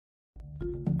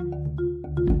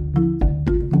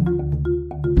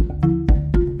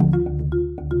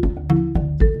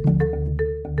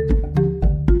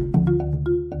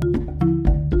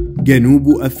جنوب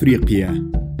أفريقيا،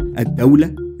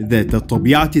 الدولة ذات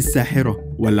الطبيعة الساحرة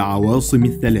والعواصم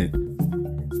الثلاث.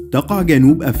 تقع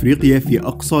جنوب أفريقيا في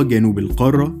أقصى جنوب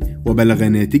القارة، وبلغ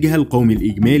ناتجها القومي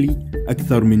الإجمالي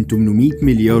أكثر من 800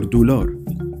 مليار دولار.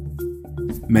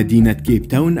 مدينة كيب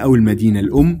تاون أو المدينة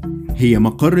الأم هي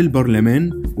مقر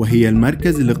البرلمان، وهي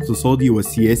المركز الاقتصادي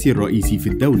والسياسي الرئيسي في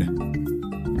الدولة.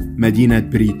 مدينة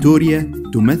بريتوريا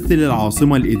تمثل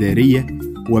العاصمة الإدارية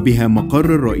وبها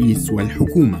مقر الرئيس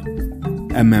والحكومة.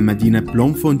 أما مدينة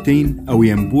بلومفونتين أو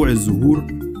ينبوع الزهور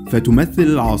فتمثل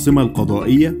العاصمة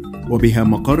القضائية وبها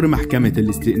مقر محكمة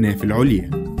الاستئناف العليا.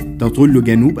 تطل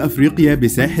جنوب أفريقيا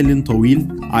بساحل طويل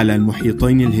على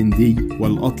المحيطين الهندي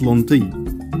والأطلنطي،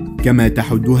 كما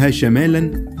تحدها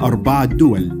شمالا 4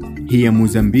 دول هي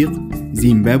موزمبيق،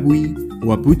 زيمبابوي،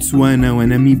 وبوتسوانا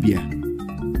وناميبيا.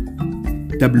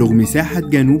 تبلغ مساحة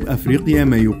جنوب أفريقيا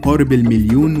ما يقارب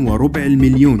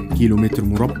 1,250,000 كيلومتر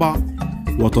مربع،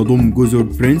 وتضم جزر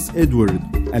برنس إدوارد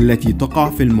التي تقع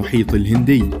في المحيط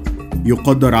الهندي.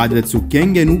 يقدر عدد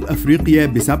سكان جنوب أفريقيا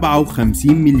ب57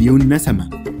 مليون نسمة،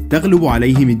 تغلب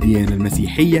عليهم الديانة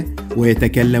المسيحية،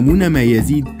 ويتكلمون ما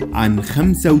يزيد عن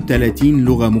 35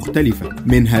 لغة مختلفة،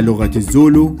 منها لغة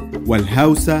الزولو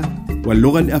والهاوسا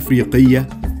واللغة الأفريقية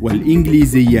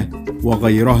والإنجليزية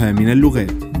وغيرها من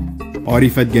اللغات.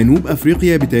 عرفت جنوب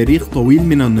أفريقيا بتاريخ طويل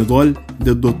من النضال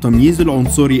ضد التمييز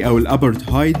العنصري أو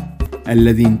الأبرتهايد،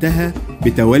 الذي انتهى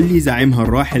بتولي زعيمها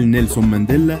الراحل نيلسون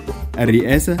مانديلا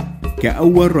الرئاسة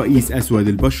كأول رئيس أسود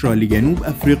البشرة لجنوب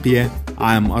أفريقيا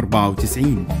عام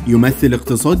 94. يمثل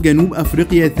اقتصاد جنوب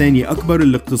أفريقيا ثاني أكبر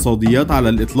الاقتصاديات على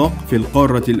الإطلاق في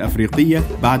القارة الأفريقية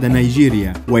بعد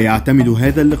نيجيريا، ويعتمد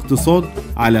هذا الاقتصاد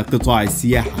على قطاع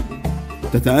السياحة.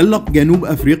 تتألق جنوب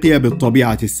أفريقيا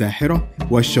بالطبيعة الساحرة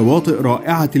والشواطئ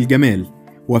رائعة الجمال،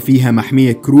 وفيها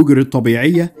محمية كروجر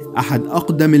الطبيعية أحد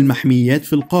أقدم المحميات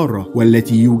في القارة،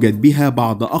 والتي يوجد بها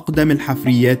بعض أقدم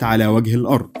الحفريات على وجه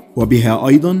الأرض، وبها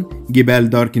أيضا جبال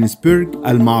داركنسبيرغ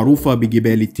المعروفة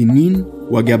بجبال التنين،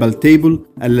 وجبل تيبل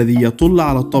الذي يطل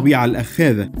على الطبيعة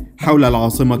الأخاذة حول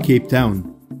العاصمة كيب تاون،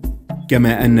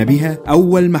 كما أن بها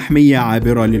أول محمية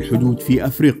عابرة للحدود في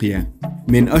أفريقيا.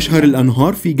 من أشهر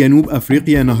الأنهار في جنوب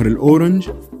أفريقيا نهر الأورنج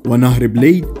ونهر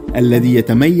بليد الذي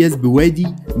يتميز بوادي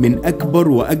من أكبر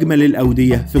وأجمل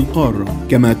الأودية في القارة،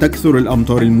 كما تكثر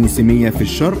الأمطار الموسمية في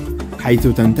الشرق، حيث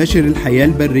تنتشر الحياة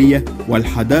البرية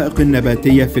والحدائق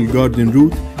النباتية في الجاردن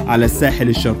روت على الساحل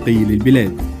الشرقي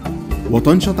للبلاد.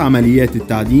 وتنشط عمليات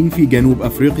التعدين في جنوب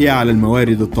أفريقيا على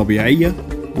الموارد الطبيعية،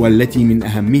 والتي من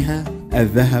أهمها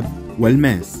الذهب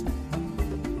والماس.